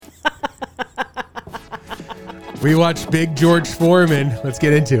We watched Big George Foreman. Let's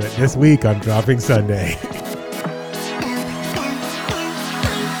get into it this week on Dropping Sunday.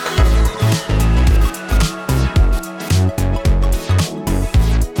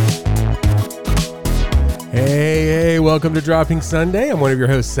 Hey, welcome to Dropping Sunday. I'm one of your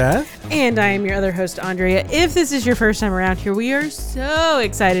hosts, Seth. And I am your other host, Andrea. If this is your first time around here, we are so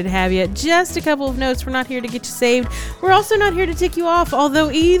excited to have you. Just a couple of notes. We're not here to get you saved. We're also not here to tick you off,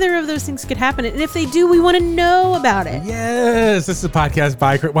 although either of those things could happen. And if they do, we want to know about it. Yes, this is a podcast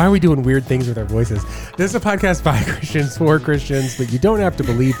by... Why are we doing weird things with our voices? This is a podcast by Christians for Christians, but you don't have to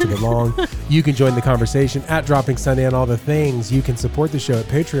believe to belong. You can join the conversation at Dropping Sunday on all the things. You can support the show at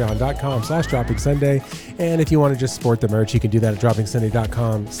patreon.com/droppingsunday. And if you want to just support the merch, you can do that at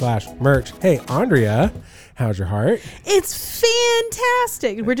droppingsunday.com/merch. Hey, Andrea, how's your heart? It's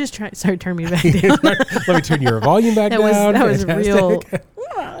fantastic. We're just trying. Sorry, turn me back down. Let me turn your volume back down. That was real.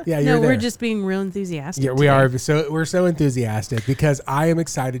 Yeah, no, we're just being real enthusiastic. Yeah, we are. We're so enthusiastic because I am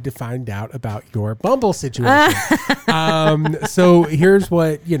excited to find out about your Bumble situation. So here's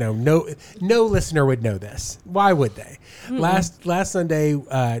what, no listener would know this. Why would they? Mm-mm. Last Sunday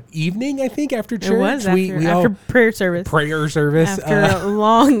evening, I think, after church. It was after prayer service. After a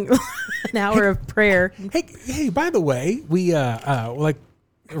long an hour of prayer. Hey, by the way, we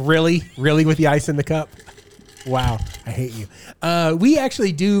really with the ice in the cup. Wow, I hate you. We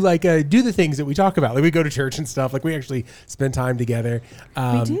actually do do the things that we talk about. Like we go to church and stuff. Like we actually spend time together.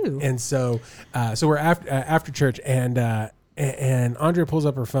 We do. And so we're after church, and Andrea pulls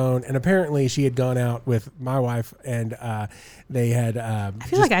up her phone, and apparently she had gone out with my wife, and they had. I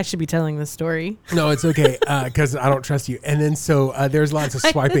feel like I should be telling this story. No, it's okay because I don't trust you. And then there's lots of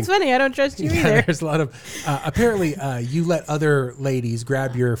swiping. It's funny. I don't trust you either. There's a lot of. Apparently, you let other ladies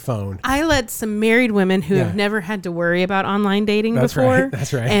grab your phone. I let some married women who have never had to worry about online dating before.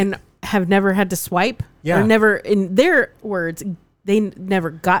 That's right. And have never had to swipe. Yeah. Or never, in their words, they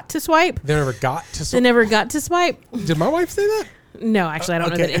never got to swipe. They never got to swipe. Did my wife say that? No, actually, I don't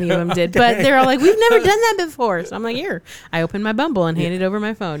know that any of them did. But they're all like, we've never done that before. So I'm like, here. I opened my Bumble and handed over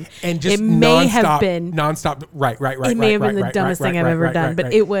my phone. And just it may have been nonstop. Right. It may have been the dumbest thing I've ever done,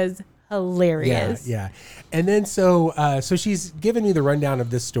 but it was hilarious. Yeah. And then so she's given me the rundown of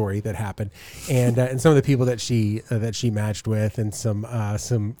this story that happened, and some of the people that she matched with, and some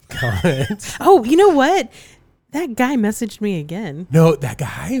comments. Oh, you know what? That guy messaged me again. No, that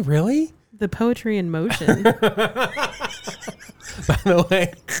guy? Really? The poetry in motion. By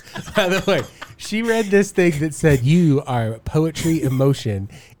the way, she read this thing that said, "You are poetry in motion,"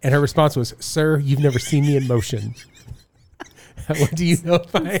 and her response was, "Sir, you've never seen me in motion." What do you know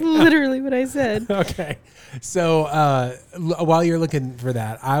if I am? Literally what I said. Okay. So while you're looking for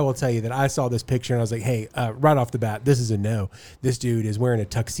that, I will tell you that I saw this picture and I was like, hey, right off the bat, this is a no. This dude is wearing a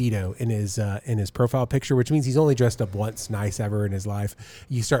tuxedo in his profile picture, which means he's only dressed up once nice ever in his life.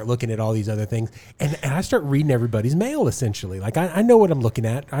 You start looking at all these other things, and I start reading everybody's mail, essentially. Like, I know what I'm looking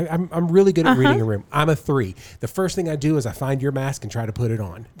at. I'm really good at reading a room. I'm a 3. The first thing I do is I find your mask and try to put it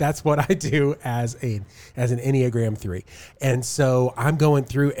on. That's what I do as an Enneagram 3. And so I'm going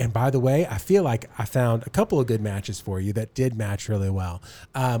through, and by the way, I feel like I found a couple of good matches for you that did match really well.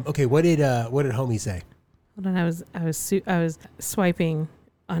 Okay, what did homie say? Hold on, I was swiping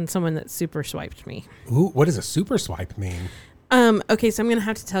on someone that super swiped me. Ooh, what does a super swipe mean? Okay, so I'm gonna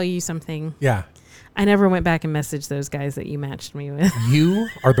have to tell you something. Yeah. I never went back and messaged those guys that you matched me with. You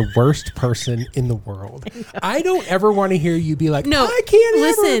are the worst person in the world. I don't ever want to hear you be like, no, I can't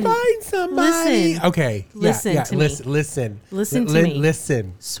ever find somebody. Listen. Okay. Listen to me. Listen to me.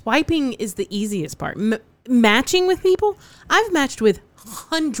 Listen. Swiping is the easiest part. Matching with people, I've matched with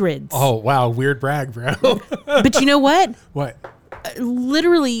hundreds. Oh, wow. Weird brag, bro. But you know what? What?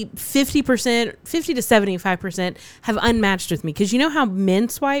 Literally 50 to 75% have unmatched with me, because you know how men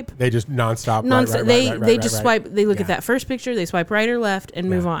swipe? They just nonstop. They just swipe. They look at that first picture, they swipe right or left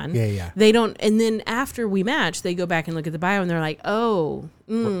and move on. Yeah. They don't, and then after we match, they go back and look at the bio and they're like, oh,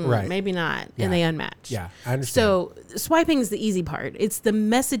 maybe not, and they unmatch. Yeah, I understand. So swiping is the easy part. It's the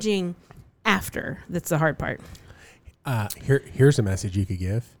messaging after that's the hard part. Here's a message you could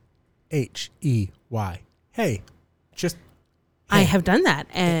give. HEY. Hey, just. I have done that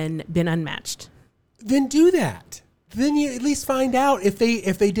and been unmatched. Then do that. Then you at least find out if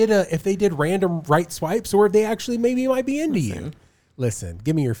they did random right swipes, or if they actually maybe might be into you. Listen,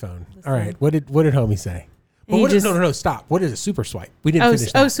 give me your phone. All right. What did homie say? Well, no, stop. What is a super swipe? We didn't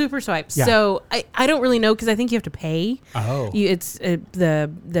finish that. Oh, super swipe. Yeah. So I don't really know, because I think you have to pay. Oh. It's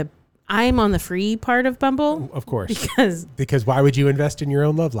I'm on the free part of Bumble. Of course. Because why would you invest in your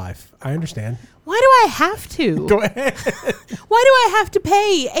own love life? I understand. Why do I have to? Go ahead. Why do I have to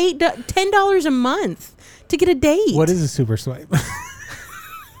pay $10 a month to get a date. What is a super swipe?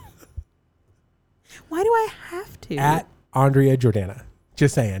 Why do I have to? At Andrea Jordana.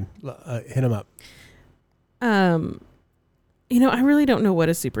 Just saying. Hit him up. I really don't know what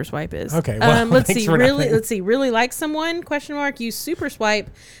a super swipe is. Okay. Well, let's see. Really like someone? ? Use super swipe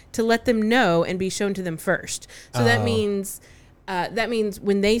to let them know and be shown to them first. So that means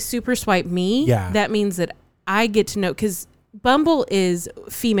when they super swipe me, that means that I get to know, because Bumble is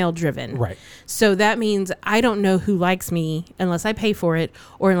female driven. Right. So that means I don't know who likes me unless I pay for it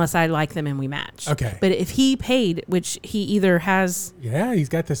or unless I like them and we match. Okay. But if he paid, which he either has... Yeah, he's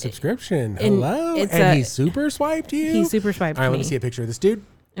got the subscription. Hello. And he super swiped you? He super swiped me. All right, let me see a picture of this dude.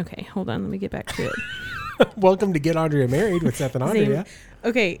 Okay, hold on. Let me get back to it. Welcome to Get Andrea Married with Seth and Andrea.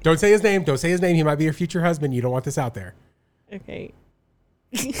 Okay. Don't say his name. Don't say his name. He might be your future husband. You don't want this out there. Okay.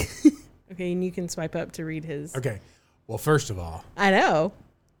 Okay, and you can swipe up to read his... Okay. Well, first of all, I know.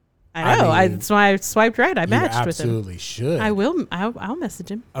 That's why I swiped right. I matched with him. You absolutely should. I will. I'll message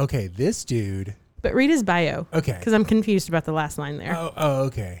him. Okay, this dude. But read his bio. Okay. Because I'm confused about the last line there. Oh,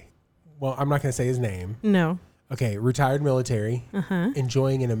 okay. Well, I'm not going to say his name. No. Okay, retired military,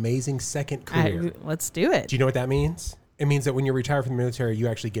 enjoying an amazing second career. Let's do it. Do you know what that means? It means that when you're retired from the military, you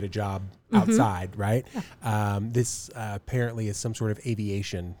actually get a job outside, right? Yeah. This apparently is some sort of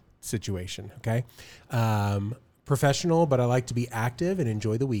aviation situation, okay? Professional, but I like to be active and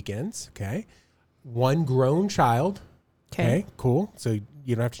enjoy the weekends. Okay. One grown child. Okay. Cool. So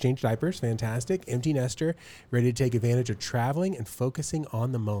you don't have to change diapers. Fantastic. Empty nester, ready to take advantage of traveling and focusing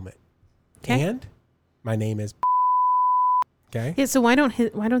on the moment. Okay. And my name is. Okay. Yeah. So why don't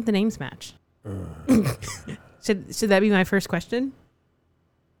the names match? Should that be my first question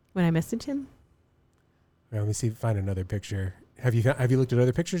when I message him? Well, let me find another picture. Have you looked at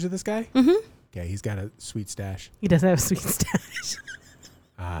other pictures of this guy? Mm-hmm. Okay, he's got a sweet stash. He does have a sweet stash.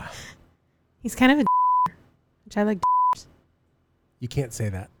 He's kind of a which I like. You can't say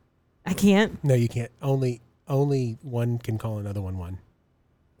that. I can't? No, you can't. Only one can call another one.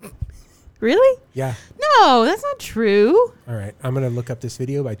 Really? Yeah. No, that's not true. All right, I'm going to look up this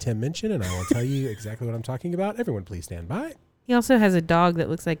video by Tim Minchin, and I will tell you exactly what I'm talking about. Everyone, please stand by. He also has a dog that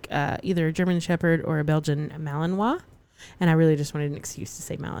looks like either a German Shepherd or a Belgian Malinois, and I really just wanted an excuse to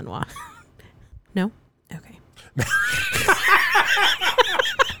say Malinois. No? Okay.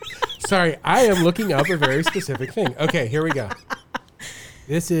 Sorry, I am looking up a very specific thing. Okay, here we go.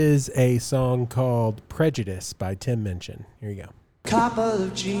 This is a song called Prejudice by Tim Minchin. Here you go. Couple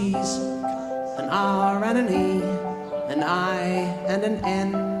of G's, an R and an E, an I and an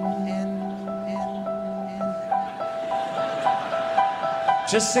N.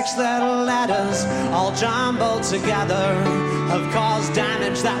 Just 6 little letters, all jumbled together, have caused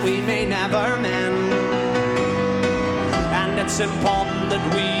damage that we may never mend. And it's important that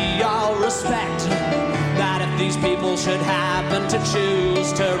we all respect that if these people should happen to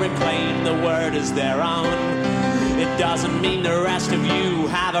choose to reclaim the word as their own, it doesn't mean the rest of you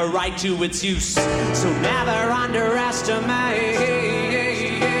have a right to its use. So never underestimate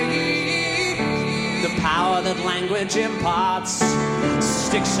the power that language imparts.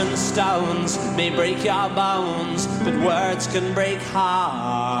 Sticks and stones may break your bones, but words can break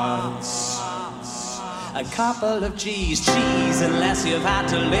hearts. A couple of G's, cheese, unless you've had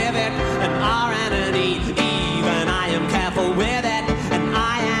to live it. An R and an E, even I am careful with it. An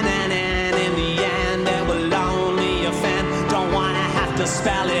I and an N, in the end it will only offend. Don't wanna have to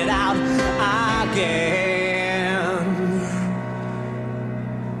spell it out again.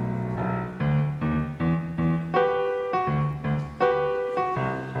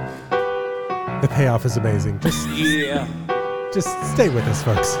 The payoff is amazing. Just stay with us,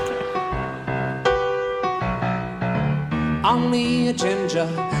 folks. Only a ginger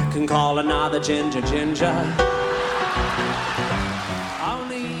can call another ginger ginger.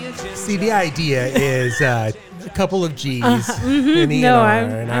 Only a ginger. See, the idea is a couple of G's, an E and R,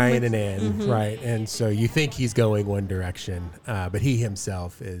 an I and an N, right? And so you think he's going one direction, but he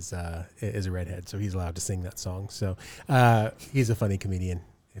himself is a redhead, so he's allowed to sing that song. So he's a funny comedian.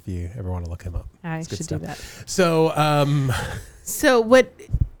 If you ever want to look him up, I should do that. So, so what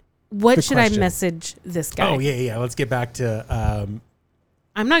should I message this guy? Oh yeah. Let's get back to.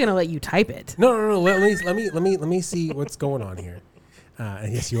 I'm not gonna let you type it. No. Let me see what's going on here.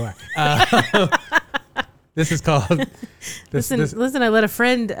 Yes, you are. This is called. Listen. I let a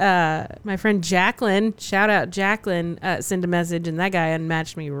friend, my friend Jacqueline, shout out Jacqueline, send a message, and that guy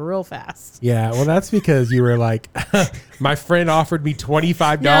unmatched me real fast. Yeah, well, that's because you were like, my friend offered me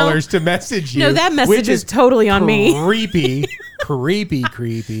 $25 to message you. No, that message is totally on me. Creepy.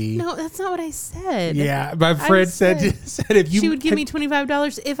 creepy. No, that's not what I said. Yeah, my friend said if you she would give me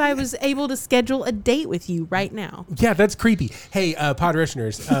 $25 if I was able to schedule a date with you right now. Yeah, that's creepy. Hey,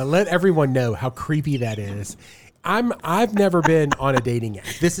 Podritioners, let everyone know how creepy that is. I've never been on a dating app.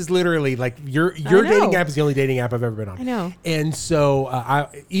 This is literally like your dating app is the only dating app I've ever been on. I know. And so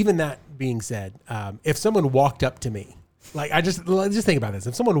even that being said, if someone walked up to me, like just think about this.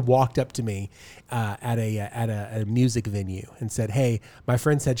 If someone walked up to me at a music venue and said, "Hey, my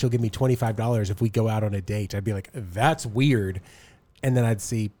friend said she'll give me $25 if we go out on a date," I'd be like, "That's weird," and then I'd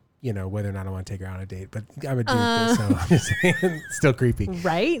see whether or not I want to take her on a date. But I'm a dude, so I'm just saying, still creepy,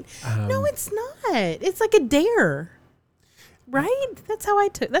 right? No, it's not. It's like a dare, right? That's how I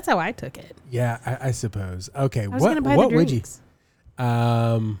took it. Yeah, I suppose. Okay, what would you?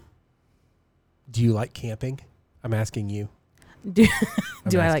 Do you like camping? I'm asking you. Do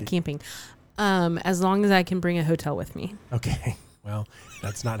I like camping? As long as I can bring a hotel with me. Okay. Well,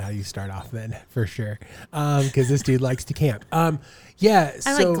 that's not how you start off then, for sure. Because this dude likes to camp. Yeah.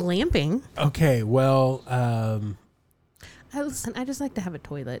 I like glamping. Okay. Well, I just like to have a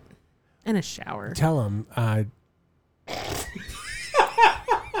toilet and a shower. Tell him.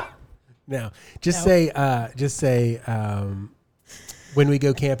 No. Just say. When we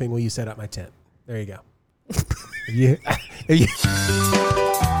go camping, will you set up my tent? There you go. Oh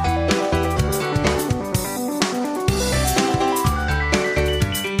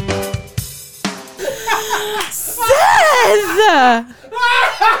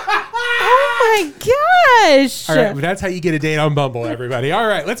my gosh! All right, well, that's how you get a date on Bumble, everybody. All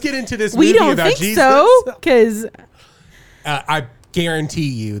right, let's get into this movie about think Jesus. So, because I guarantee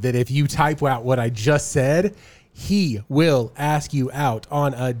you that if you type out what I just said, he will ask you out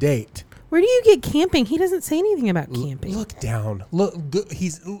on a date. Where do you get camping? He doesn't say anything about camping. Look down. Look,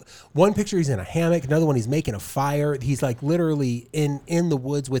 he's one picture. He's in a hammock. Another one, he's making a fire. He's like literally in the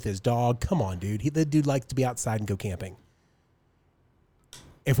woods with his dog. Come on, dude. The dude likes to be outside and go camping.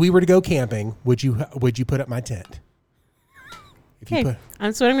 If we were to go camping, would you put up my tent? Okay,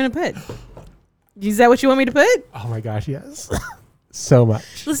 that's what I'm going to put. Is that what you want me to put? Oh my gosh, yes. So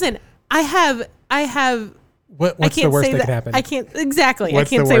much. Listen, I have. What's the worst that could happen? I can't exactly. I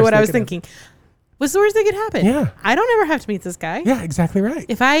can't say what I was thinking. What's the worst that could happen? Yeah. I don't ever have to meet this guy. Yeah, exactly right.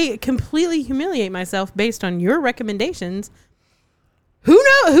 If I completely humiliate myself based on your recommendations, who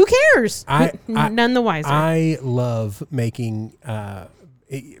knows? Who cares? None the wiser. I love making a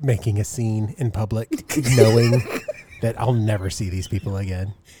scene in public, knowing that I'll never see these people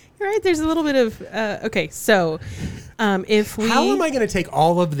again. Right, there's a little bit of okay. So, if we, how am I going to take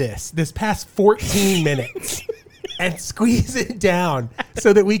all of this past 14 minutes, and squeeze it down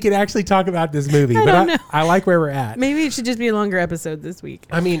so that we can actually talk about this movie? I like where we're at. Maybe it should just be a longer episode this week.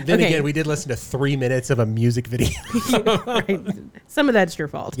 I mean, then again, we did listen to 3 minutes of a music video. Right. Some of that's your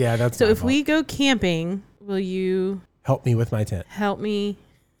fault. Yeah, that's so. My if fault. we go camping, will you help me with my tent? Help me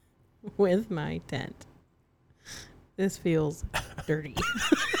with my tent. This feels dirty.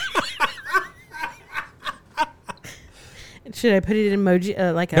 Should I put it in emoji?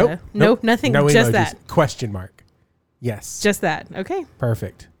 Nothing. No just emojis. that. Question mark. Yes. Just that. Okay.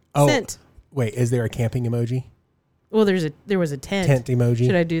 Perfect. Sent. Wait, is there a camping emoji? Well, there was a tent. Tent emoji.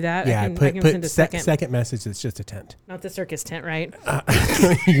 Should I do that? Yeah. I can send a second message. It's just a tent. Not the circus tent, right?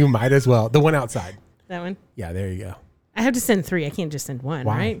 You might as well. The one outside. That one. Yeah. There you go. I have to send 3. I can't just send 1.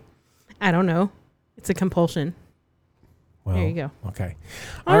 Why? Right? I don't know. It's a compulsion. Well, there you go. Okay.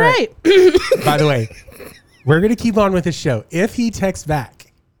 All right. By the way, we're going to keep on with this show. If he texts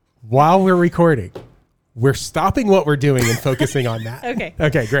back while we're recording, we're stopping what we're doing and focusing on that. Okay.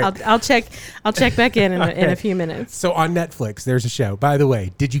 Okay, great. I'll check back in a few minutes. So on Netflix, there's a show. By the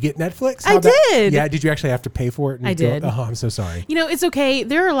way, did you get Netflix? I did. Yeah. Did you actually have to pay for it? I did. Oh, I'm so sorry. It's okay.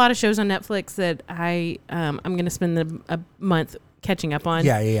 There are a lot of shows on Netflix that I'm going to spend a month catching up on.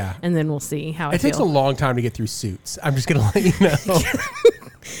 Yeah. And then we'll see how it takes a long time to get through Suits. I'm just going to let you know.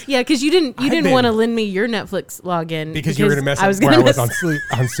 Yeah, because you didn't want to lend me your Netflix login because you were going to mess up where I was on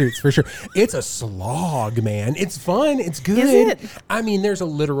Suits for sure. It's a slog, man. It's fun. It's good. Is it? I mean, there's a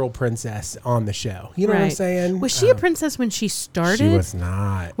literal princess on the show. You know what I'm saying? Was she a princess when she started? She was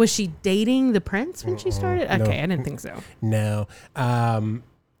not. Was she dating the prince when she started? Okay, no. I didn't think so. No. Man,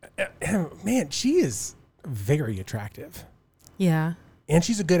 she is very attractive. Yeah. And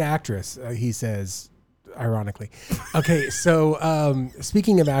she's a good actress, he says, ironically. Okay, so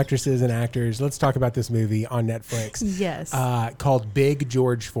speaking of actresses and actors, let's talk about this movie on Netflix. Yes. Called Big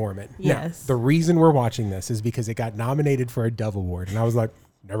George Foreman. Yes. Now, the reason we're watching this is because it got nominated for a Dove Award. And I was like,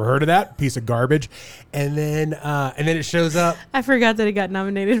 never heard of that piece of garbage. And then it shows up. I forgot that it got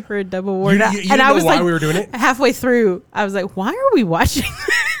nominated for a double award. You and didn't I know was why like, we were doing it? halfway through, I was like, why are we watching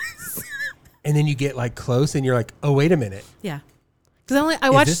this? And then you get like close and you're like, oh, wait a minute. Yeah. Because I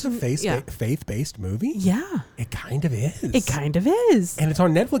watched Is this a faith-based movie? Yeah. It kind of is. It kind of is. And it's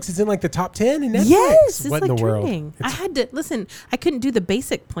on Netflix. It's in like the top 10 in Netflix. Yes. It's what like in the trending. world? I had to, listen, I couldn't do the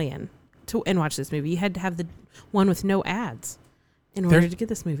basic plan and watch this movie. You had to have the one with no ads in order to get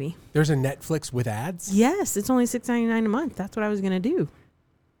this movie. There's a Netflix with ads? Yes. It's only $6.99 a month. That's what I was going to do.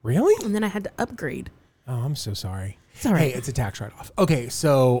 Really? And then I had to upgrade. Oh, I'm so sorry. It's all right. Hey, it's a tax write-off. Okay,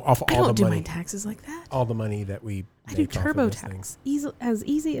 so off I all don't the do money. my taxes like that. All the money that we I do make off of this thing. TurboTax as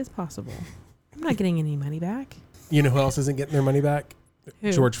easy as possible. I'm not getting any money back. You know who else isn't getting their money back?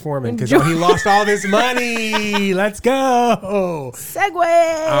 Who? George Foreman, because he lost all this money. Let's go.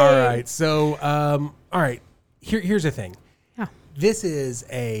 Segway. All right. So, all right. Here's the thing. Yeah. This is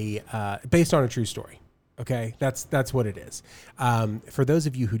based on a true story. Okay, that's what it is. For those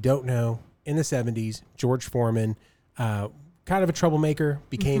of you who don't know, in the 70s, George Foreman, kind of a troublemaker,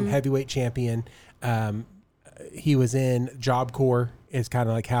 became heavyweight champion. He was in Job Corps. Is kind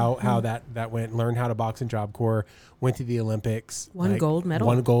of like how that went. Learned how to box in Job Corps. Went to the Olympics. One gold medal.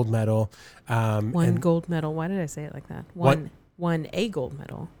 One gold medal. One gold medal. Why did I say it like that? Won a gold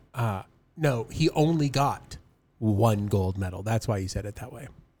medal. No, he only got one gold medal. That's why you said it that way.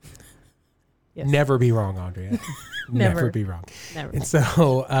 Yes. Never be wrong, Andrea. Never be wrong. Never. And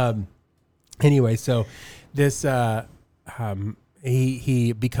so, anyway, so this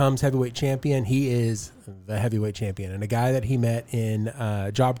he becomes heavyweight champion. He is the heavyweight champion, and a guy that he met in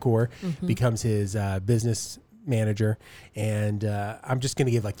Job Corps becomes his business manager. And I'm just going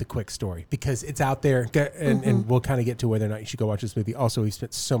to give like the quick story because it's out there, and we'll kind of get to whether or not you should go watch this movie. Also, we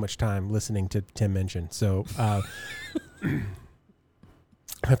spent so much time listening to Tim mention, so I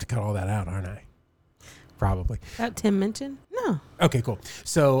have to cut all that out, aren't I? Probably. That Tim mentioned? No. Okay, cool.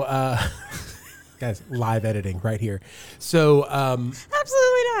 So, guys, live editing right here. So,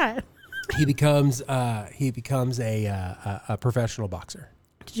 Absolutely not. he becomes a professional boxer.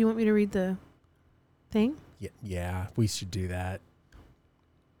 Did you want me to read the thing? Yeah, we should do that.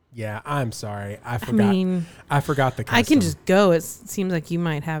 Yeah, I'm sorry. I forgot the custom. I can just go. It seems like you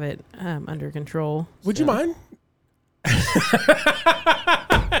might have it under control. Would you mind?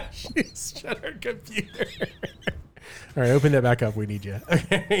 She's shut her computer. All right, open that back up. We need you.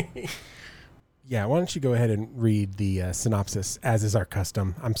 Okay. Yeah, why don't you go ahead and read the synopsis, as is our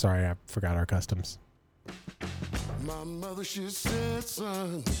custom. I'm sorry, I forgot our customs. My mother, she said,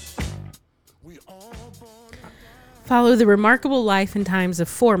 son, we all born. Follow the remarkable life and times of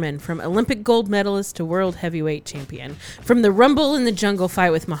Foreman, from Olympic gold medalist to world heavyweight champion. From the rumble in the jungle fight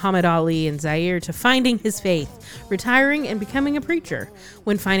with Muhammad Ali and Zaire to finding his faith, retiring and becoming a preacher.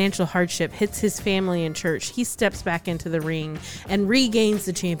 When financial hardship hits his family and church, he steps back into the ring and regains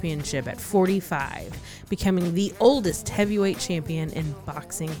the championship at 45, becoming the oldest heavyweight champion in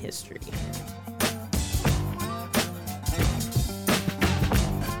boxing history.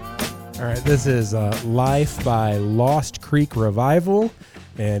 All right, this is Life by Lost Creek Revival,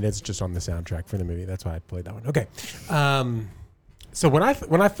 and it's just on the soundtrack for the movie. That's why I played that one. Okay, so when I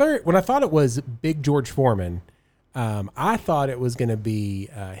thought it was Big George Foreman, I thought it was going to be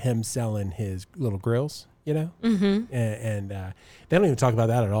him selling his little grills, you know, and they don't even talk about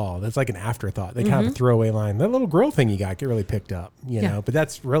that at all. That's like an afterthought. They kind of a throwaway line. That little grill thing you got get really picked up, you know. But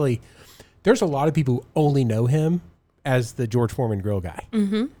that's really, there's a lot of people who only know him as the George Foreman grill guy,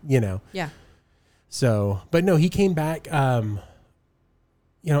 you know? Yeah. So, but no, he came back, you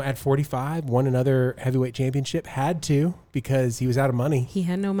know, at 45, won another heavyweight championship, had to, because he was out of money. He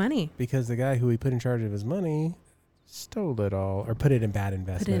had no money. Because the guy who he put in charge of his money stole it all, or put it in bad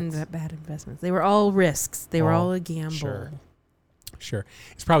investments. They were all risks. They were all a gamble. Sure.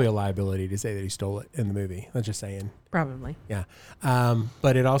 It's probably a liability to say that he stole it in the movie. I'm just saying. Probably. Yeah.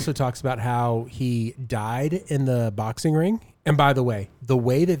 But it also talks about how he died in the boxing ring. And by the way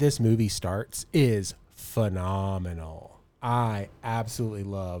that this movie starts is phenomenal. I absolutely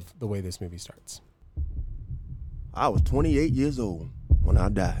love the way this movie starts. I was 28 years old when I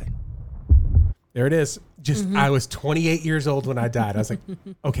died. There it is. Just, I was 28 years old when I died. I was like,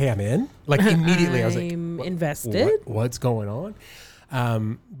 okay, I'm in. Like immediately I was like, I'm invested. What's going on?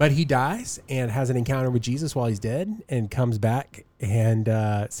 But he dies and has an encounter with Jesus while he's dead and comes back and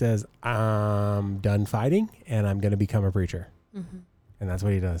says, I'm done fighting and I'm going to become a preacher. And that's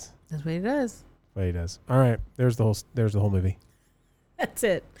what he does. That's what he does. What he does. All right. There's the whole movie. That's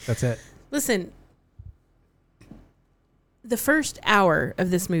it. That's it. Listen, the first hour of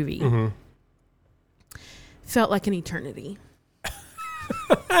this movie felt like an eternity.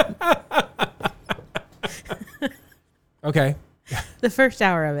 Okay. The first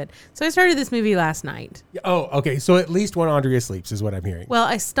hour of it. So I started this movie last night. Oh, okay. So at least when Andrea sleeps is what I'm hearing. Well,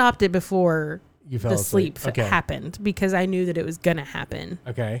 I stopped it before You fell the asleep. sleep Okay. happened because I knew that it was going to happen.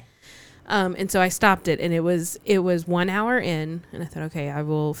 Okay. And so I stopped it, and it was 1 hour in, and I thought, okay, I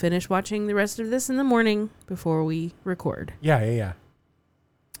will finish watching the rest of this in the morning before we record. Yeah.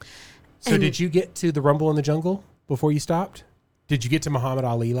 So And- did you get to the Rumble in the Jungle before you stopped? Did you get to Muhammad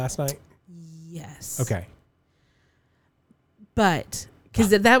Ali last night? Yes. Okay. But because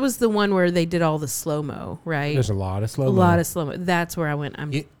that was the one where they did all the slow-mo, right? There's a lot of slow-mo. A lot of slow-mo. That's where I went,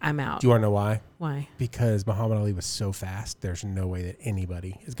 I'm out. Do you want to know why? Why? Because Muhammad Ali was so fast, there's no way that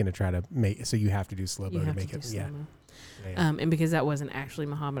anybody is going to try to make. So you have to do slow-mo You to have make to it. do Yeah. slow-mo. Yeah. And because that wasn't actually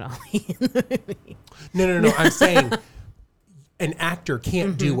Muhammad Ali in the movie. No. I'm saying an actor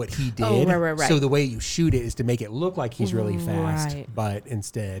can't do what he did. Oh, right. So the way you shoot it is to make it look like he's really fast, Right. but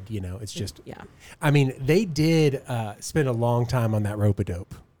instead, it's just. Yeah. I mean, they did spend a long time on that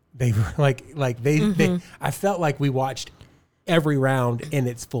rope-a-dope. They were like they. I felt like we watched every round in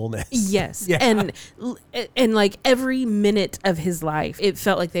its fullness. Yes. Yeah. And like every minute of his life, it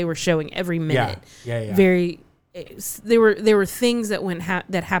felt like they were showing every minute. Yeah. There were things that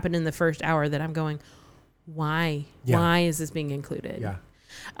that happened in the first hour that I'm going, why? Yeah. Why is this being included? Yeah.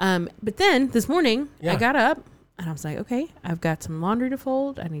 But then this morning Yeah. I got up and I was like, okay, I've got some laundry to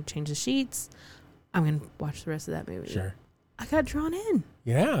fold. I need to change the sheets. I'm going to watch the rest of that movie. Sure. I got drawn in.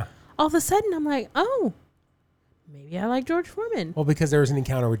 Yeah. All of a sudden I'm like, oh, maybe I like George Foreman. Well, because there was an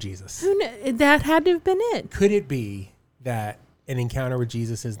encounter with Jesus. That had to have been it. Could it be that an encounter with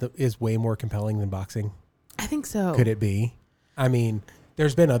Jesus is way more compelling than boxing? I think so. Could it be? I mean,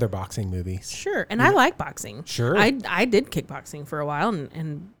 there's been other boxing movies. Sure. And I like boxing. Sure. I did kickboxing for a while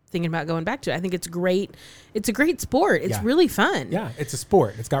and thinking about going back to it. I think it's great. It's a great sport. It's really fun. Yeah, it's a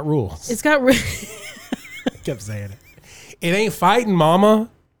sport. It's got rules. It's got I kept saying it. It ain't fighting, mama.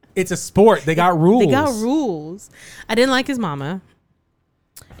 It's a sport. They got rules. They got rules. I didn't like his mama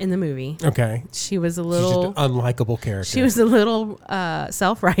in the movie. Okay. She was a She's little just an unlikable character. She was a little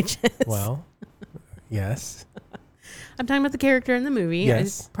self-righteous. Well, yes. I'm talking about the character in the movie.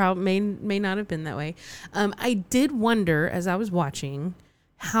 Yes. It probably may not have been that way. I did wonder as I was watching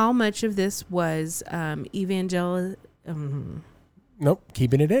how much of this was Nope.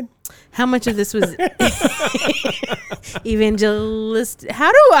 Keeping it in. How much of this was evangelist?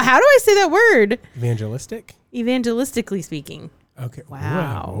 How do I say that word? Evangelistic. Evangelistically speaking. Okay.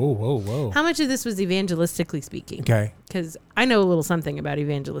 Wow. Whoa. How much of this was evangelistically speaking? Okay. Because I know a little something about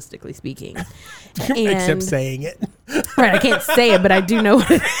evangelistically speaking. Except saying it. Right, I can't say it, but I do know what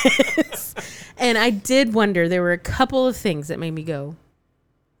it is. And I did wonder, there were a couple of things that made me go,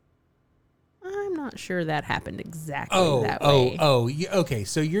 I'm not sure that happened exactly that way. Okay.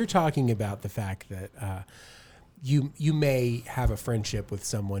 So you're talking about the fact that you may have a friendship with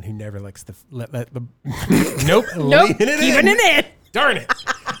someone who never likes the nope, Keeping it in. Darn it.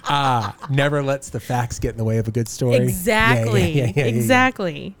 Never lets the facts get in the way of a good story. Exactly. Yeah.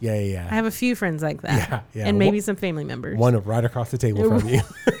 Exactly. Yeah. I have a few friends like that. Yeah. And maybe some family members. One right across the table from you.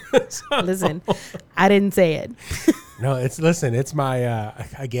 Listen, I didn't say it. No, it's my it's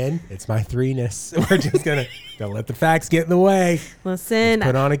my threeness. We're just gonna don't let the facts get in the way. Listen, Let's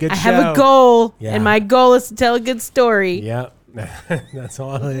put on a good I show. have a goal, Yeah. and my goal is to tell a good story. Yep. That's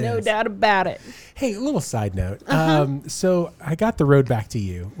all it is. No doubt about it. Hey, a little side note. So I got The Road Back to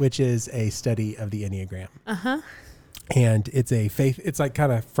You, which is a study of the Enneagram. And it's a faith. It's like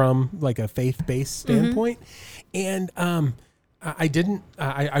kind of from like a faith-based standpoint. And I didn't.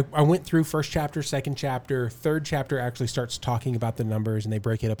 I went through first chapter, second chapter, third chapter actually starts talking about the numbers, and they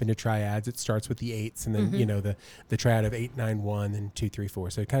break it up into triads. It starts with the eights, and then the triad of 8, 9, 1, and 2, 3, 4.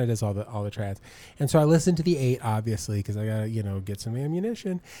 So it kind of does all the triads. And so I listened to the 8, obviously, because I gotta get some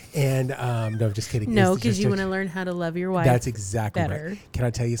ammunition. And no, just kidding. No, because you want to learn how to love your wife. That's exactly better. right. Can I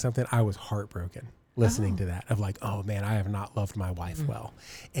tell you something? I was heartbroken listening to that of like, oh man, I have not loved my wife well.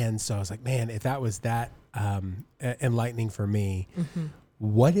 And so I was like, man, if that was that enlightening for me,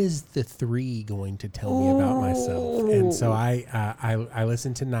 what is the 3 going to tell me about myself? And so I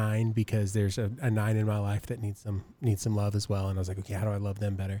listened to 9 because there's a 9 in my life that needs some love as well. And I was like, okay, how do I love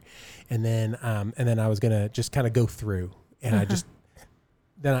them better? And then I was gonna just kind of go through, and I just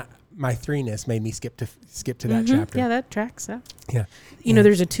my 3-ness made me skip to that chapter. Yeah, that tracks up. Yeah. You know,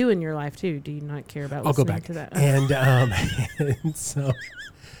 there's a 2 in your life too. Do you not care about I'll go listening back to that? and so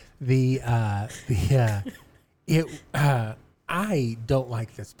I don't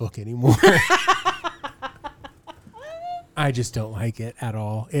like this book anymore. I just don't like it at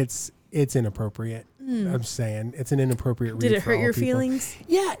all. It's inappropriate. I'm saying it's an inappropriate read. Did it for hurt all your people. feelings?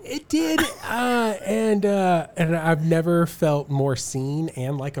 Yeah, it did. And I've never felt more seen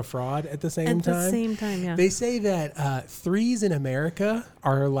and like a fraud at the same At time. the same time, yeah. They say that threes in America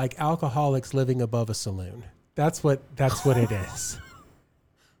are like alcoholics living above a saloon. That's what it is.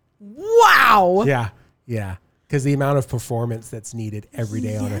 Wow. Yeah. Because the amount of performance that's needed every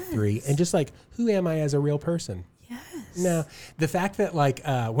day on a three, and just like, who am I as a real person? Yes. No, the fact that like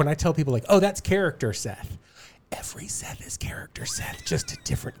when I tell people like, oh, that's character Seth. Every Seth is character Seth, just a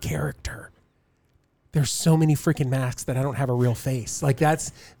different character. There's so many freaking masks that I don't have a real face. Like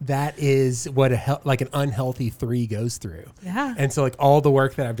that is what an unhealthy three goes through. Yeah. And so like all the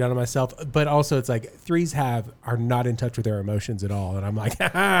work that I've done on myself, but also it's like threes are not in touch with their emotions at all. And I'm like,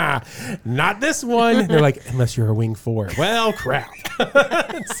 not this one. And they're like, unless you're a wing four. Well, crap.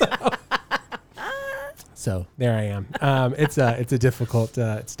 So there I am. It's a difficult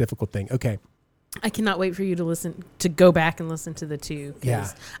thing. Okay. I cannot wait for you to go back and listen to the two. Yeah.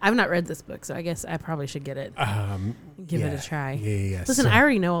 I've not read this book, so I guess I probably should get it. Give it a try. Yeah. Listen, I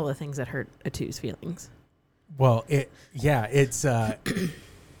already know all the things that hurt a two's feelings. Well, it's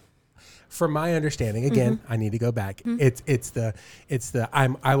from my understanding, again, I need to go back. I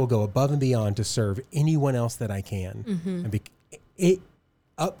will go above and beyond to serve anyone else that I can. And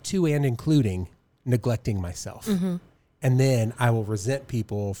up to and including neglecting myself. And then I will resent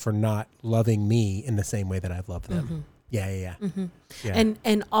people for not loving me in the same way that I've loved them. Yeah.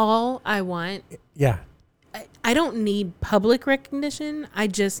 And all I want, I don't need public recognition. I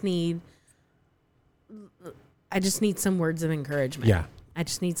just need some words of encouragement. Yeah. I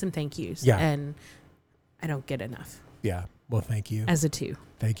just need some thank yous. Yeah. And I don't get enough. Yeah. Well, thank you. As a two.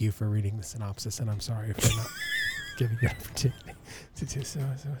 Thank you for reading the synopsis, and I'm sorry for not giving you an opportunity to do so.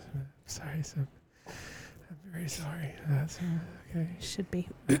 Sorry, so. I'm very sorry. That's okay. Should be.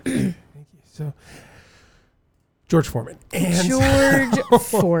 Thank you. So, George Foreman.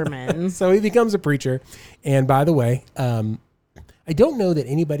 Foreman. So he becomes a preacher. And by the way, I don't know that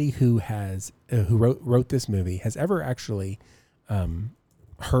anybody who has who wrote this movie has ever actually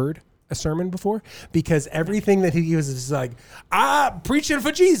heard a sermon before, because everything that he uses is like, I'm preaching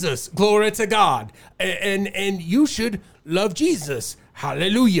for Jesus, glory to God, and you should love Jesus,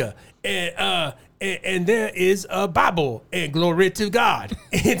 hallelujah, and there is a Bible, and glory to God.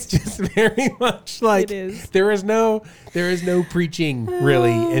 It's just very much like It is. there is no preaching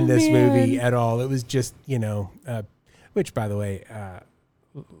really in this movie at all. It was just which by the way.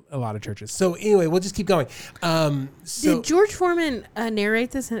 A lot of churches. So anyway, we'll just keep going. Did George Foreman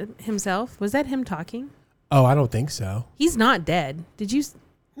narrate this himself? Was that him talking? Oh, I don't think so. He's not dead. Did you?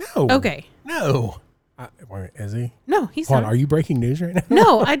 No. Okay. No. Is he? No, he's Hold not. on, are you breaking news right now?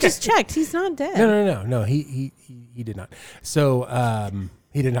 No, I just checked. He's not dead. No. He did not. So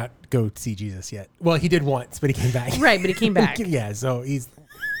he did not go see Jesus yet. Well, he did once, but he came back. Right, but he came back. Yeah. So he's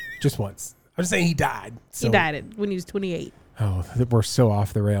just once. I'm just saying he died. So. He died when he was 28. Oh, we're so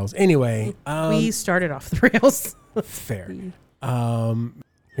off the rails. Anyway, we started off the rails. Fair.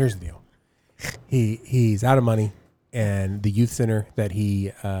 Here's the deal. He's out of money, and the youth center that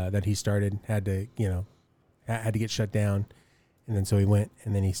he started had to get shut down, and then so he went,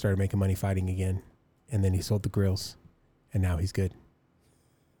 and then he started making money fighting again, and then he sold the grills, and now he's good.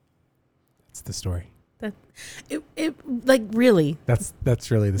 That's the story. Really. That's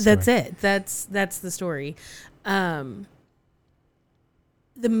really the story. That's it. That's the story.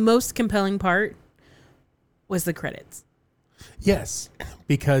 The most compelling part was the credits. Yes,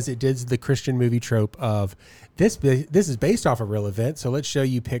 because it did the Christian movie trope of this is based off a real event, so let's show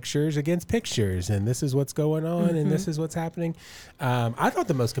you pictures against pictures, and this is what's going on, and this is what's happening. I thought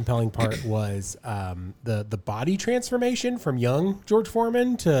the most compelling part was the body transformation from young George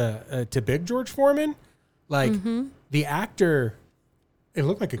Foreman to big George Foreman. Like the actor, it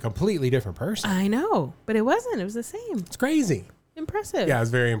looked like a completely different person. I know, but it wasn't. It was the same. It's crazy. Impressive. Yeah, it was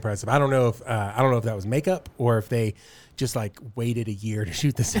very impressive. I don't know if that was makeup or if they just like waited a year to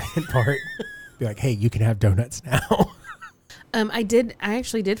shoot the second part. Be like, hey, you can have donuts now. I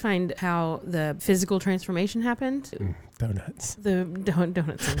actually did find how the physical transformation happened. Donuts. The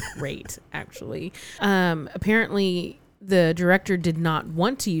donuts are great, actually. Apparently, the director did not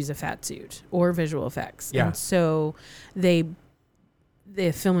want to use a fat suit or visual effects. Yeah. And so the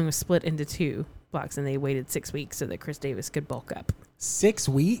filming was split into two blocks, and they waited 6 weeks so that Chris Davis could bulk up. 6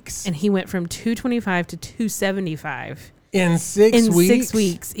 weeks? And he went from 225 to 275 in 6 weeks? 6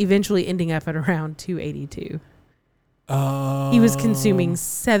 weeks, eventually ending up at around 282. He was consuming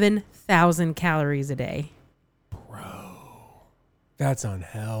 7,000 calories a day. Bro, that's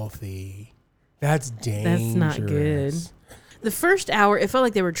unhealthy. That's dangerous. That's not good. The first hour, it felt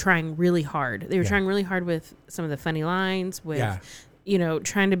like they were trying really hard. They were trying really hard with some of the funny lines, with,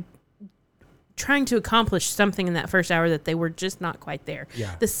 trying to accomplish something in that first hour that they were just not quite there.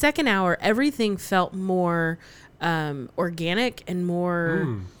 Yeah. The second hour, everything felt more organic and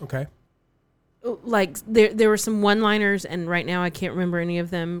more... okay. Like there were some one-liners, and right now I can't remember any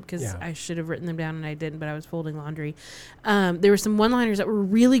of them because I should have written them down and I didn't, but I was folding laundry. There were some one-liners that were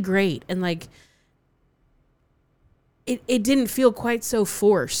really great, and like it didn't feel quite so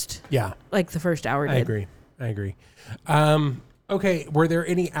forced. Yeah, like the first hour did. I agree. Okay, were there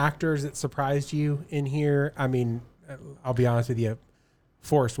any actors that surprised you in here? I mean, I'll be honest with you.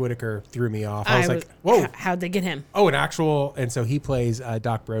 Forrest Whitaker threw me off. I was like, whoa. How'd they get him? Oh, and so he plays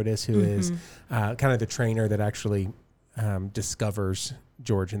Doc Brodus, who is kind of the trainer that actually discovers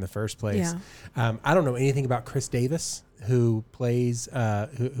George in the first place. Yeah. I don't know anything about Chris Davis, who plays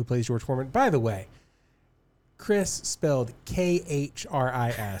George Foreman. By the way, Chris spelled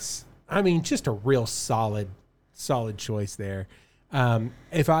Khris. I mean, just a real solid choice there.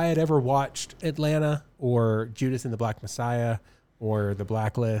 If I had ever watched Atlanta or Judas and the Black Messiah or The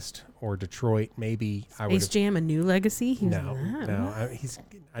Blacklist or Detroit, maybe I would. Space Jam: A New Legacy. No.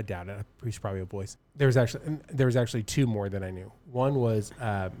 I doubt it. He's probably a voice. There was actually two more that I knew. One was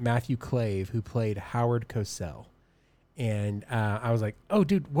Matthew Clave, who played Howard Cosell, and I was like, oh,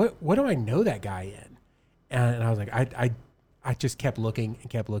 dude, what do I know that guy in? And I was like, I just kept looking and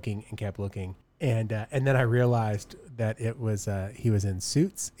kept looking and kept looking. And then I realized that it was he was in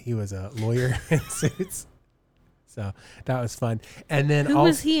Suits. He was a lawyer in Suits. So that was fun. And then who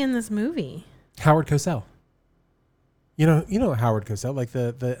was he in this movie? Howard Cosell. You know Howard Cosell, like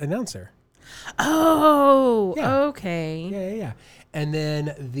the announcer. Oh, yeah. Okay. Yeah. And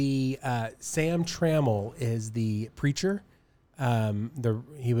then the Sam Trammell is the preacher.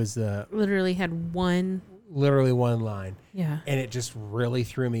 He was the literally had one line. Yeah. And it just really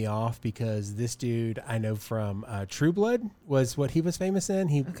threw me off because this dude I know from True Blood was what he was famous in.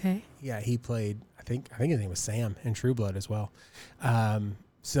 He played, I think his name was Sam in True Blood as well.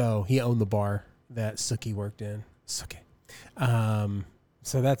 So he owned the bar that Sookie worked in. Sookie.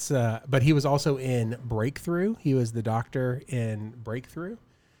 So that's, but he was also in Breakthrough. He was the doctor in Breakthrough,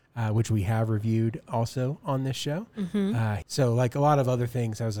 which we have reviewed also on this show. Mm-hmm. So like a lot of other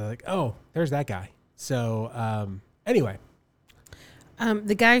things, I was like, oh, there's that guy. So anyway.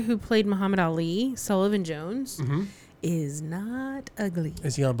 The guy who played Muhammad Ali, Sullivan Jones, is not ugly.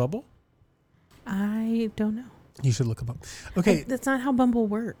 Is he on Bumble? I don't know. You should look him up. Okay. That's not how Bumble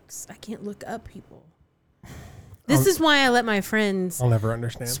works. I can't look up people. This is why I let my friends I'll never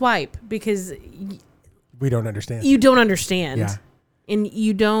understand. Swipe, because we don't understand. You don't understand. Yeah. And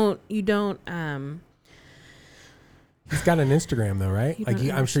you don't He's got an Instagram though, right? Like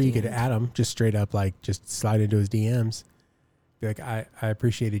I'm sure you could add him just straight up, like just slide into his DMs. Be like, I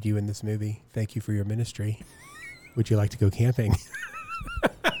appreciated you in this movie. Thank you for your ministry. Would you like to go camping?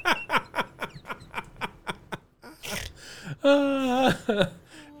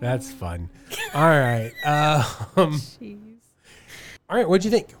 That's fun. All right. All right. What'd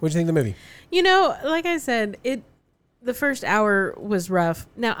you think? What'd you think of the movie? Like I said, the first hour was rough.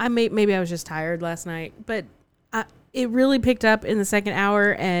 Now maybe I was just tired last night, but it really picked up in the second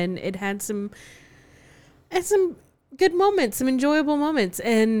hour, and it had some good moments, some enjoyable moments,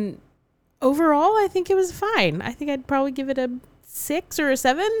 and overall, I think it was fine. I think I'd probably give it a 6 or a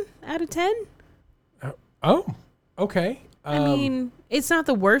 7 out of 10. Oh, okay. I mean, it's not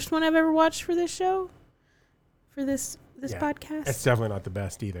the worst one I've ever watched for this show, for this podcast. It's definitely not the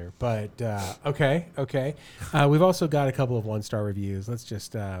best either, but okay. We've also got a couple of 1-star reviews. Let's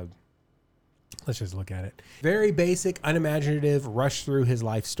just look at it. Very basic, unimaginative rush through his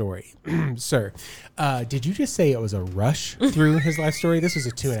life story. Sir, did you just say it was a rush through his life story? This was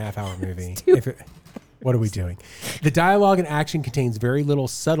a 2.5-hour movie. What are we doing? The dialogue and action contains very little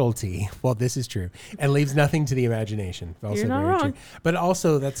subtlety. Well, this is true, and leaves nothing to the imagination. Also You're not wrong. True. But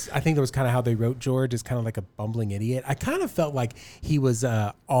also, I think that was kind of how they wrote George, as kind of like a bumbling idiot. I kind of felt like he was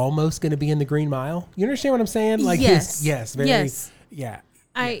almost going to be in the Green Mile. You understand what I'm saying? Like yes. Yeah.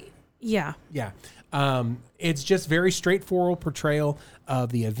 Yeah. It's just very straightforward portrayal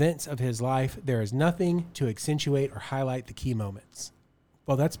of the events of his life. There is nothing to accentuate or highlight the key moments.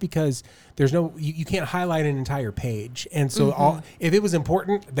 Well, that's because there's you can't highlight an entire page. And so if it was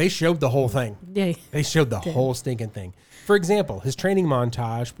important, they showed the whole thing. Yeah. They showed the whole stinking thing. For example, his training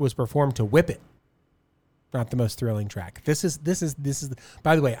montage was performed to Whip It. Not the most thrilling track. This is,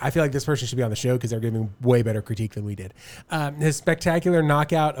 by the way, I feel like this person should be on the show because they're giving way better critique than we did. His spectacular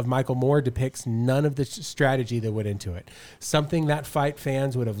knockout of Michael Moore depicts none of the strategy that went into it. Something that fight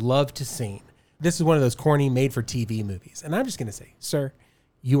fans would have loved to see. this is one of those corny made-for-TV movies. And I'm just going to say, sir,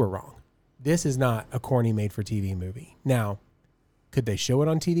 you are wrong. This is not a corny made-for-TV movie. Now, could they show it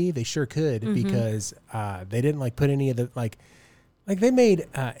on TV? They sure could because they didn't like put any of the like they made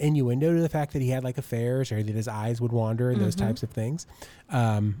innuendo to the fact that he had like affairs or that his eyes would wander and those types of things.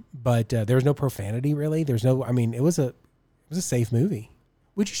 But there was no profanity really. There's no. I mean, it was a safe movie.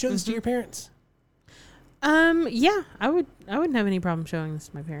 Would you show this to your parents? Yeah, I wouldn't have any problem showing this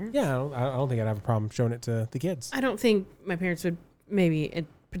to my parents. Yeah, I don't think I'd have a problem showing it to the kids. I don't think my parents would maybe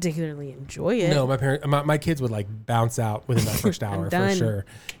particularly enjoy it. No, my kids would like bounce out within that first hour for sure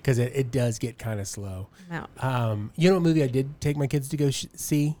because it does get kind of slow. You know what movie I did take my kids to go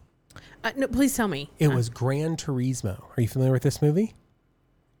see? No, please tell me. It was Gran Turismo. Are you familiar with this movie?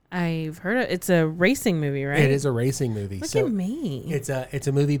 I've heard it. It's a racing movie, right? It is a racing movie. Look at me. It's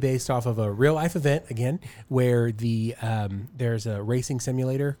a movie based off of a real life event again, where there's a racing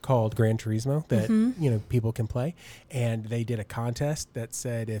simulator called Gran Turismo that people can play, and they did a contest that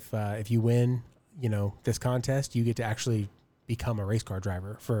said if you win this contest, you get to actually become a race car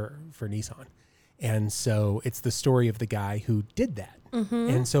driver for Nissan, and so it's the story of the guy who did that,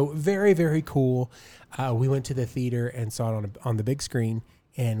 and so very, very cool. We went to the theater and saw it on the big screen.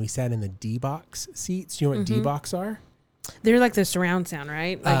 And we sat in the D-box seats. You know what D-box are? They're like the surround sound,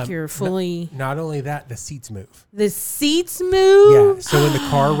 right? Like you're fully... Not only that, the seats move. The seats move? Yeah. So when the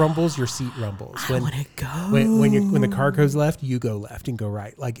car rumbles, your seat rumbles. I want to go. When the car goes left, you go left and go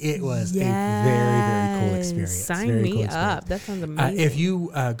right. Like it was a very, very cool experience. Sign me up. That sounds amazing. If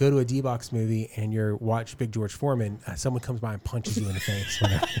you go to a D-box movie and you watch Big George Foreman, someone comes by and punches you in the face.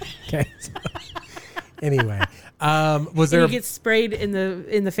 Okay. Anyway, was there? You get sprayed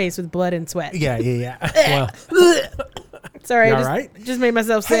in the face with blood and sweat. Yeah. Well, sorry, just made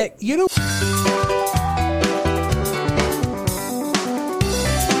myself sick. You know.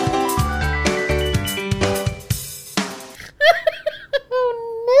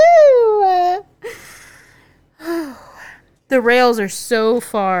 Oh no! The rails are so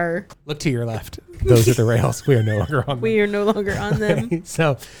far. Look to your left. Those are the rails. We are no longer on them. We are no longer on them.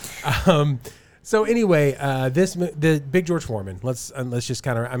 So anyway, the Big George Foreman. Let's just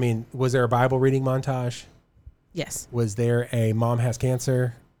kind of. I mean, was there a Bible reading montage? Yes. Was there a mom has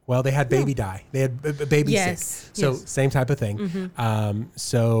cancer? Well, they had baby die. They had baby sick. So same type of thing. Crying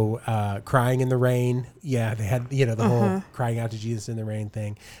in the rain. Yeah, they had the whole crying out to Jesus in the rain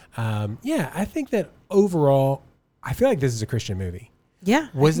thing. I think that overall, I feel like this is a Christian movie. Yeah.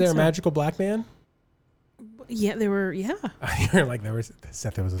 Was there a magical black man? Yeah, there were. Yeah. You're like there was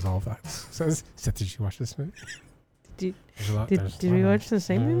Seth. There was all that. So Seth, did you watch this movie? Did we watch the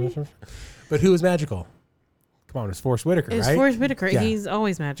same movie? But who was magical? Come on, it's Forrest Whitaker, right? It's Forrest Whitaker. Yeah. He's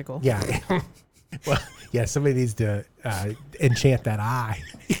always magical. Yeah. Well, yeah. Somebody needs to enchant that eye.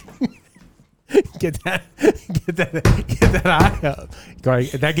 Get that eye up.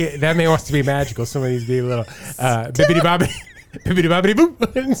 That man wants to be magical. Somebody needs to be a little bibbidi bobbidi. Bibbidi bobbidi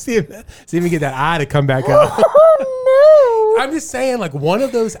boop. see if we get that eye to come back up. Oh no! I'm just saying, like one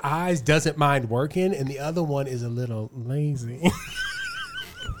of those eyes doesn't mind working, and the other one is a little lazy.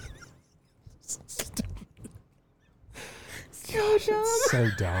 So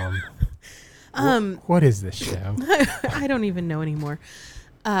dumb. What is this show? I don't even know anymore.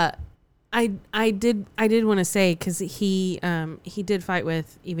 I did want to say because he did fight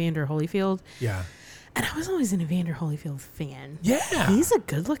with Evander Holyfield. Yeah. And I was always an Evander Holyfield fan. Yeah. He's a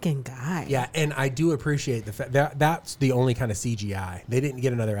good-looking guy. Yeah, and I do appreciate the fact that that's the only kind of CGI. They didn't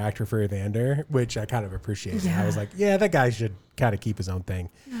get another actor for Evander, which I kind of appreciated. Yeah. I was like, yeah, that guy should kind of keep his own thing.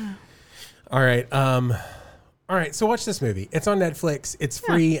 Yeah. All right, so watch this movie. It's on Netflix. It's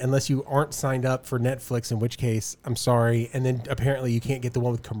free unless you aren't signed up for Netflix, in which case, I'm sorry. And then apparently you can't get the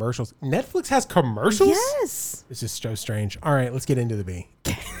one with commercials. Netflix has commercials? Yes. This is so strange. All right, let's get into the B.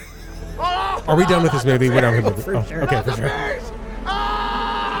 Are we done with this movie? We're done with it. Okay, for sure.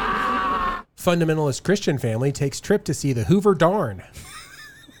 Fundamentalist Christian family takes trip to see the Hoover Darn.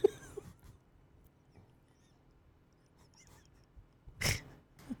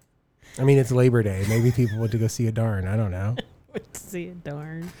 I mean, it's Labor Day. Maybe people want to go see a darn. I don't know. Went to see a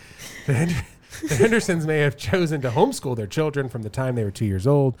darn. The Hendersons may have chosen to homeschool their children from the time they were 2 years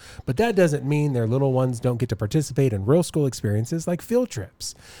old, but that doesn't mean their little ones don't get to participate in real school experiences like field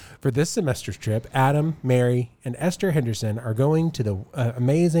trips. For this semester's trip, Adam, Mary, and Esther Henderson are going to the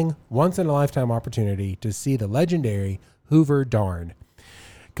amazing, once-in-a-lifetime opportunity to see the legendary Hoover Darn.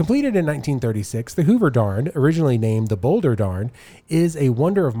 Completed in 1936, the Hoover Darn, originally named the Boulder Darn, is a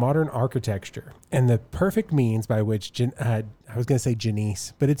wonder of modern architecture and the perfect means by which, I was going to say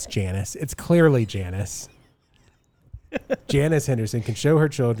Janice, but it's Janice. It's clearly Janice. Janice Henderson can show her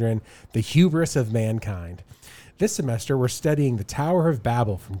children the hubris of mankind. This semester, we're studying the Tower of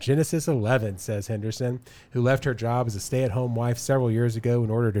Babel from Genesis 11, says Henderson, who left her job as a stay-at-home wife several years ago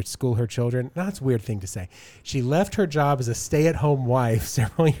in order to school her children. No, that's a weird thing to say. She left her job as a stay-at-home wife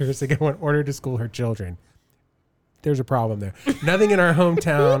several years ago in order to school her children. There's a problem there. Nothing in our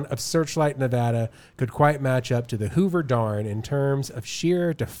hometown of Searchlight, Nevada could quite match up to the Hoover Darn in terms of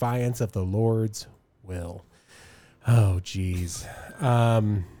sheer defiance of the Lord's will. Oh, geez. I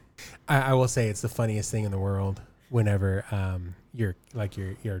will say it's the funniest thing in the world whenever your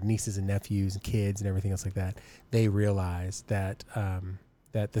nieces and nephews and kids and everything else like that, they realize that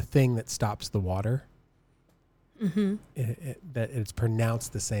that the thing that stops the water, that it's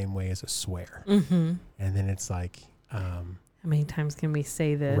pronounced the same way as a swear. And then it's like... how many times can we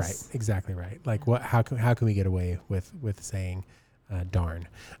say this? Right, exactly right. Like, what? How can we get away with saying darn?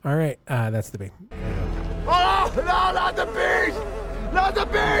 All right, that's the big... Oh, no, not the bees! Not the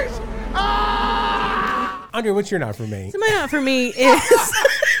bees! Ah! Andre, what's your not for me? So my not for me is...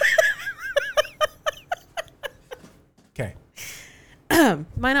 Okay.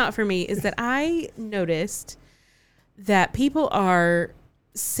 My not for me is that I noticed that people are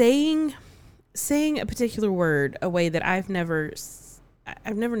saying a particular word a way that I've never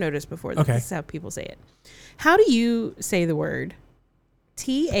noticed before. Okay. This is how people say it. How do you say the word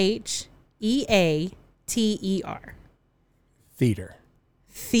THEATER? Theater.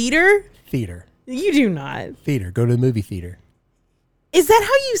 Theater? Theater. You do not. Theater. Go to the movie theater. Is that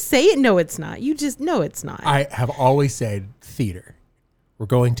how you say it? No, it's not. You just no, it's not. I have always said theater. We're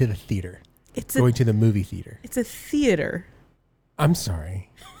going to the theater. It's going to the movie theater. It's a theater. I'm sorry.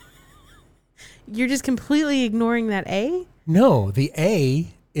 You're just completely ignoring that A? No, the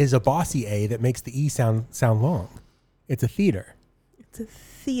A is a bossy A that makes the E sound long. It's a theater. It's a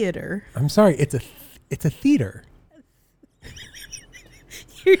theater. I'm sorry. It's a theater.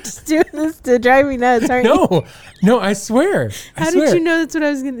 You're just doing this to drive me nuts, aren't you? No, I swear. How did you know that's what I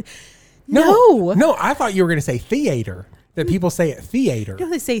was going to... No, I thought you were going to say theater. That people say it theater.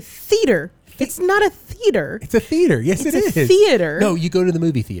 No, they say theater. It's not a theater. It's a theater. Yes, it is. It's a theater. No, you go to the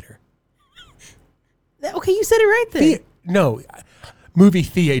movie theater. Okay, you said it right then. No, movie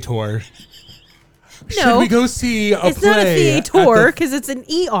theater. No, should we go see a play? It's not a theater because it's an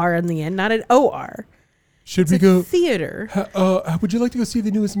ER in the end, not an OR. Should we go theater? Would you like to go see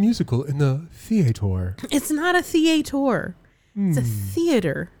the newest musical in the theater? It's not a theater. It's a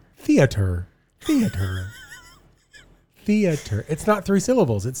theater. Theater. Theater. It's not 3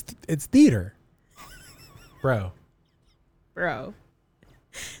 syllables. It's theater. Bro.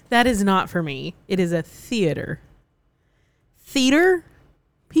 That is not for me. It is a theater. Theater?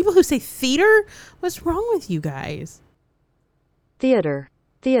 People who say theater? What's wrong with you guys? Theater.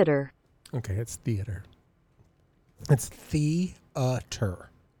 Okay, it's theater. It's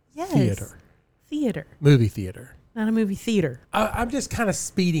theater. Yes. Theater. Movie theater. Not a movie theater. I'm just kind of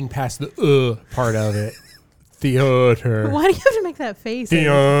speeding past the part of it. Theater. Why do you have to make that face?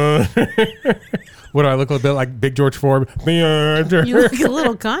 Theater. What do I look a bit like Big George Foreman? Theater. You look a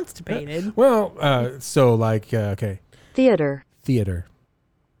little constipated. Well, okay. Theater. Okay.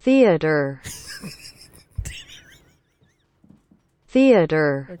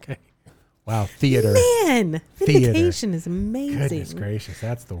 Wow, theater. Man, vindication is amazing. Goodness gracious,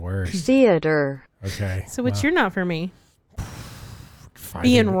 that's the worst. Theater. Okay. So what's your not for me?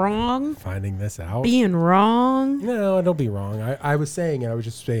 Being wrong? Finding this out. Being wrong? No, don't be wrong. I was saying it. I was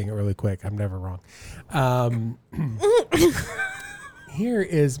just saying it really quick. I'm never wrong. Here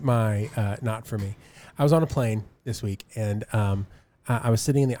is my not for me. I was on a plane this week, and I was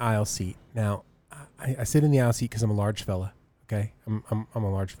sitting in the aisle seat. Now, I sit in the aisle seat because I'm a large fella. Okay, I'm a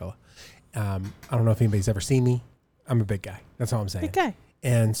large fella. I don't know if anybody's ever seen me. I'm a big guy. That's all I'm saying. Big guy.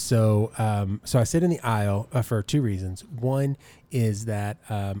 And so I sit in the aisle for 2 reasons. One is that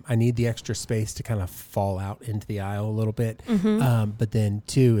I need the extra space to kind of fall out into the aisle a little bit. Mm-hmm. But then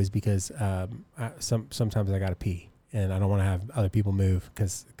 2 is because sometimes I got to pee, and I don't want to have other people move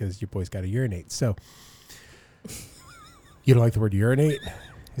because your boy's got to urinate. So you don't like the word urinate?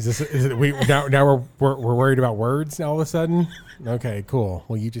 Is it now we're worried about words all of a sudden? Okay, cool.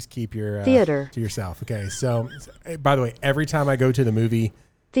 Well, you just keep your theater to yourself. Okay. So, by the way, every time I go to the movie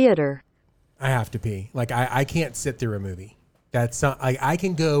theater, I have to pee. Like I can't sit through a movie. That's not like I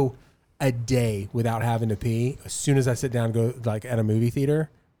can go a day without having to pee. As soon as I sit down and go like at a movie theater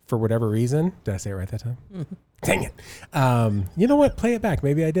for whatever reason. Did I say it right that time? Mm-hmm. Dang it. You know what? Play it back.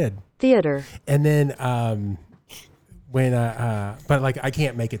 Maybe I did. Theater. And then but like I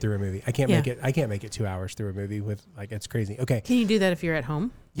can't make it through a movie. I can't make it 2 hours through a movie with like it's crazy. Okay. Can you do that if you're at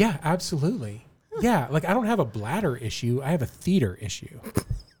home? Yeah, absolutely. Yeah, like I don't have a bladder issue. I have a theater issue.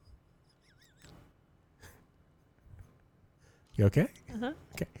 You okay? Uh-huh.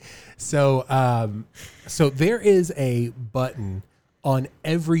 Okay. So, so there is a button on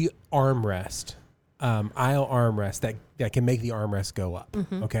every armrest, aisle armrest that can make the armrest go up.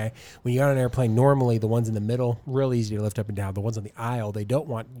 Okay. When you're on an airplane, normally the ones in the middle, real easy to lift up and down. The ones on the aisle, they don't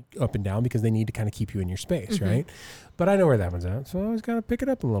want up and down because they need to kind of keep you in your space, right? But I know where that one's at, so I always got to pick it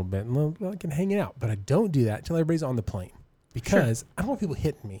up a little bit and I can hang it out. But I don't do that until everybody's on the plane because I don't want people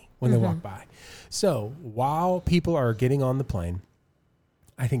hitting me when they walk by. So while people are getting on the plane,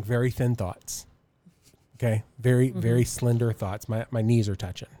 I think very thin thoughts. Okay. Very, very slender thoughts. My knees are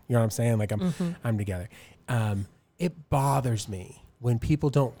touching. You know what I'm saying? Like I'm together. It bothers me when people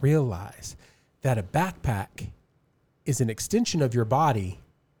don't realize that a backpack is an extension of your body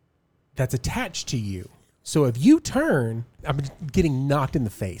that's attached to you. So if you turn, I'm getting knocked in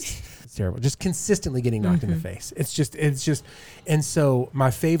the face. It's terrible. Just consistently getting knocked in the face. It's just, and so my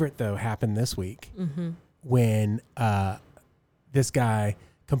favorite though happened this week when this guy,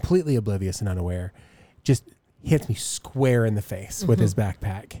 completely oblivious and unaware, just hits me square in the face with his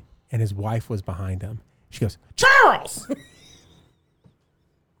backpack, and his wife was behind him. She goes, "Charles!"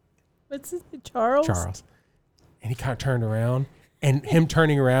 What's his name? Charles? Charles. And he kind of turned around, and him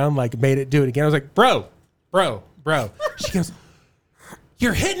turning around like made it do it again. I was like, bro. She goes,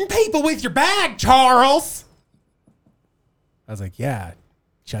 "You're hitting people with your bag, Charles." I was like, "Yeah,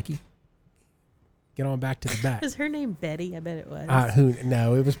 Chucky. Get on back to the back." Was her name Betty? I bet it was.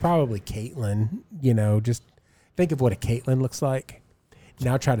 No, it was probably Caitlin. You know, just think of what a Caitlin looks like.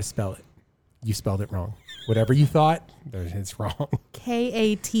 Now try to spell it. You spelled it wrong. Whatever you thought, it's wrong.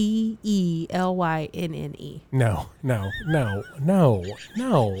 Katelynne. No.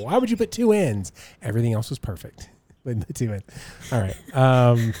 Why would you put two N's? Everything else was perfect with the two N's. All right.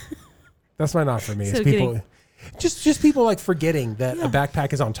 That's my not for me. So It's people. Just people like forgetting that a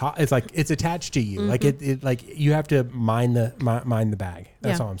backpack is on top. It's like it's attached to you. Like it like you have to mind the bag.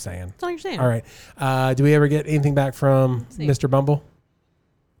 That's all I'm saying. That's all you're saying. All right. Do we ever get anything back from Mr. Bumble?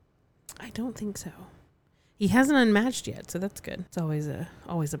 I don't think so. He hasn't unmatched yet, so that's good. It's always a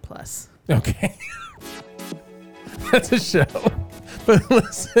plus. Okay. That's a show. But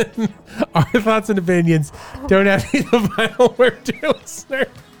listen, our thoughts and opinions don't have to be the final word to listener.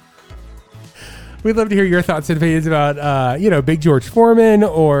 We'd love to hear your thoughts and opinions about, Big George Foreman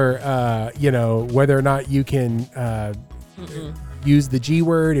or, whether or not you can use the G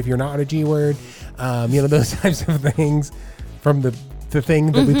word if you're not on a G word. Those types of things from the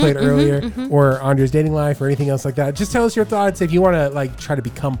thing that we played earlier or Andrea's dating life or anything else like that. Just tell us your thoughts. If you want to try to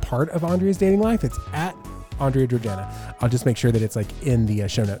become part of Andrea's dating life, it's at Andrea Georgiana. I'll just make sure that it's in the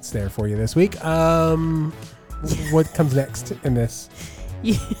show notes there for you this week. What comes next in this?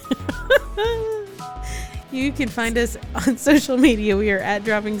 You can find us on social media. We are at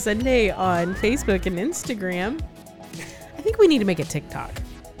Dropping Sunday on Facebook and Instagram. I think we need to make a TikTok.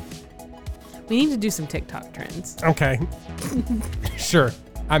 We need to do some TikTok trends. Okay. Sure.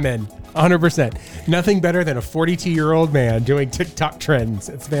 I'm in. 100%. Nothing better than a 42-year-old man doing TikTok trends.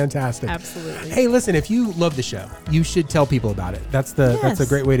 It's fantastic. Absolutely. Hey, listen, if you love the show, you should tell people about it. That's a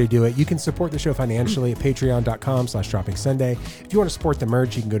great way to do it. You can support the show financially at patreon.com/droppingsunday. If you want to support the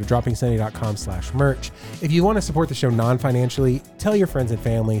merch, you can go to droppingsunday.com/merch. If you want to support the show non-financially, tell your friends and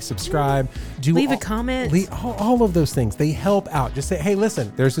family, subscribe, leave a comment. All of those things. They help out. Just say, hey,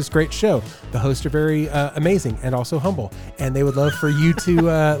 listen, there's this great show. The hosts are very amazing and also humble. And they would love for you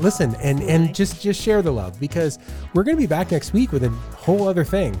to listen. And just share the love, because we're going to be back next week with a whole other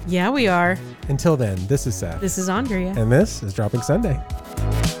thing. Yeah, we are. Until then, this is Seth. This is Andrea. And this is Dropping Sunday.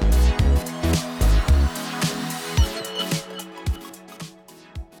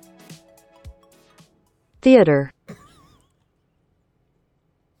 Theater.